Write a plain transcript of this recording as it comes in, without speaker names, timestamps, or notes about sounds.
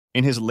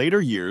In his later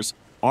years,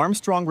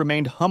 Armstrong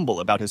remained humble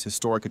about his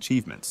historic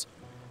achievements,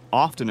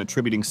 often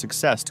attributing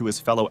success to his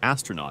fellow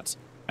astronauts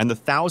and the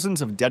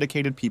thousands of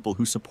dedicated people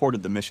who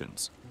supported the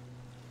missions.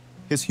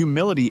 His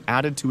humility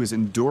added to his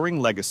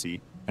enduring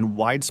legacy and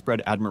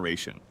widespread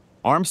admiration.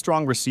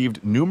 Armstrong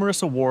received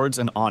numerous awards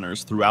and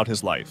honors throughout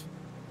his life,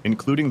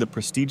 including the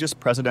prestigious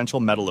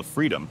Presidential Medal of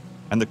Freedom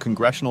and the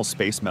Congressional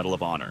Space Medal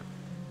of Honor.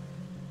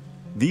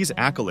 These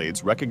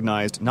accolades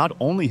recognized not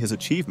only his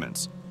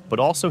achievements, but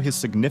also his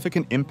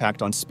significant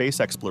impact on space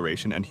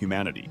exploration and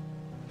humanity.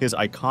 His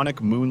iconic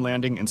moon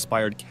landing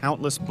inspired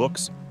countless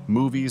books,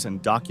 movies,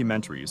 and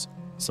documentaries,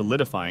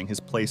 solidifying his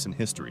place in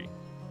history.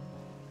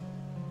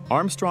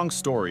 Armstrong's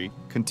story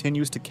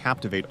continues to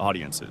captivate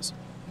audiences,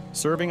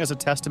 serving as a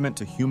testament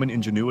to human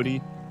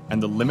ingenuity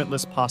and the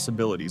limitless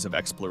possibilities of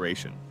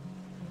exploration.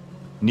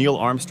 Neil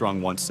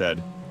Armstrong once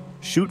said,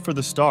 "Shoot for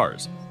the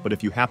stars, but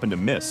if you happen to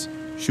miss,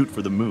 shoot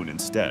for the moon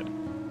instead."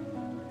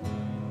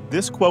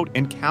 This quote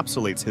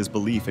encapsulates his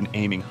belief in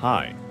aiming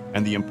high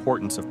and the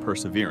importance of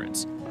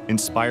perseverance,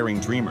 inspiring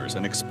dreamers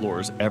and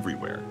explorers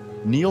everywhere.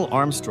 Neil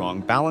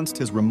Armstrong balanced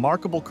his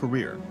remarkable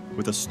career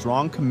with a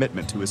strong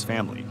commitment to his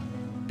family,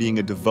 being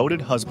a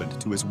devoted husband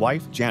to his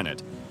wife,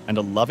 Janet, and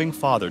a loving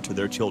father to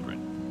their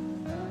children.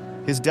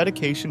 His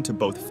dedication to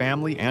both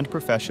family and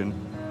profession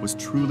was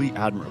truly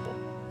admirable.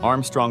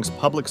 Armstrong's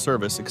public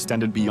service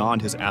extended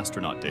beyond his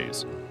astronaut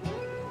days.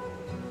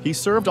 He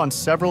served on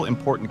several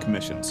important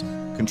commissions,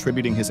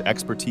 contributing his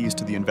expertise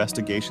to the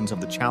investigations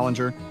of the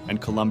Challenger and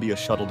Columbia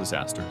shuttle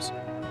disasters.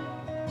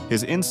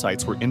 His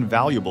insights were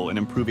invaluable in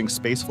improving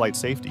spaceflight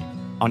safety.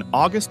 On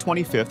August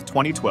 25,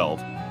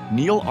 2012,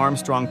 Neil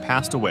Armstrong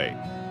passed away,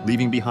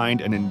 leaving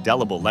behind an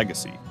indelible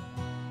legacy.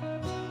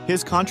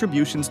 His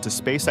contributions to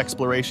space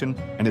exploration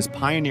and his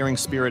pioneering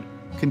spirit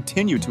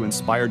continue to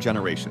inspire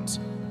generations,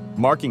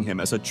 marking him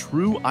as a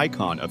true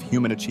icon of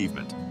human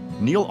achievement.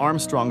 Neil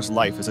Armstrong's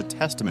life is a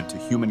testament to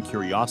human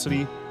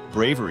curiosity,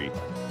 bravery,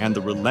 and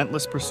the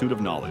relentless pursuit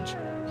of knowledge.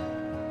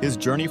 His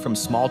journey from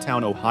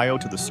small-town Ohio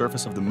to the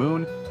surface of the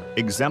moon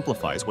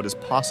exemplifies what is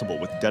possible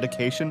with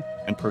dedication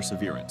and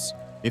perseverance.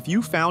 If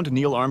you found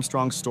Neil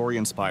Armstrong's story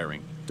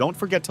inspiring, don't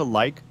forget to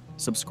like,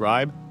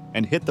 subscribe,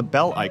 and hit the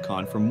bell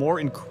icon for more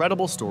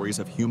incredible stories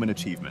of human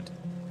achievement.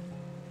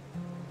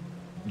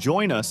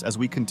 Join us as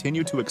we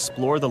continue to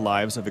explore the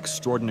lives of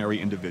extraordinary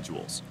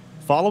individuals.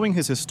 Following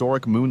his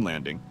historic moon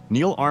landing,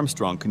 Neil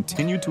Armstrong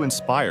continued to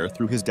inspire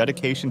through his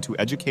dedication to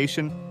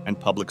education and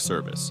public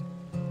service.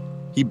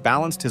 He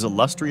balanced his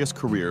illustrious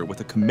career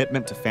with a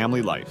commitment to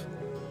family life,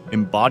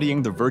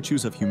 embodying the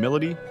virtues of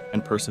humility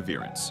and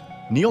perseverance.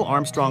 Neil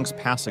Armstrong's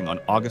passing on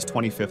August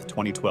 25,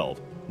 2012,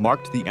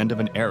 marked the end of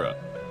an era,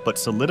 but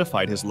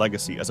solidified his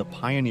legacy as a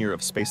pioneer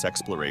of space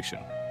exploration.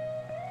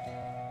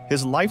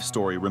 His life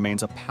story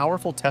remains a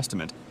powerful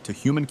testament to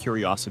human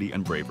curiosity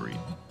and bravery.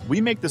 We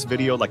make this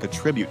video like a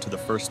tribute to the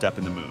first step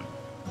in the moon.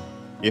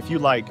 If you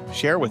like,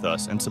 share with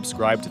us and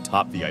subscribe to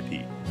Top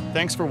VIP.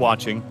 Thanks for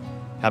watching.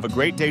 Have a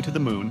great day to the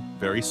moon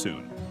very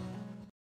soon.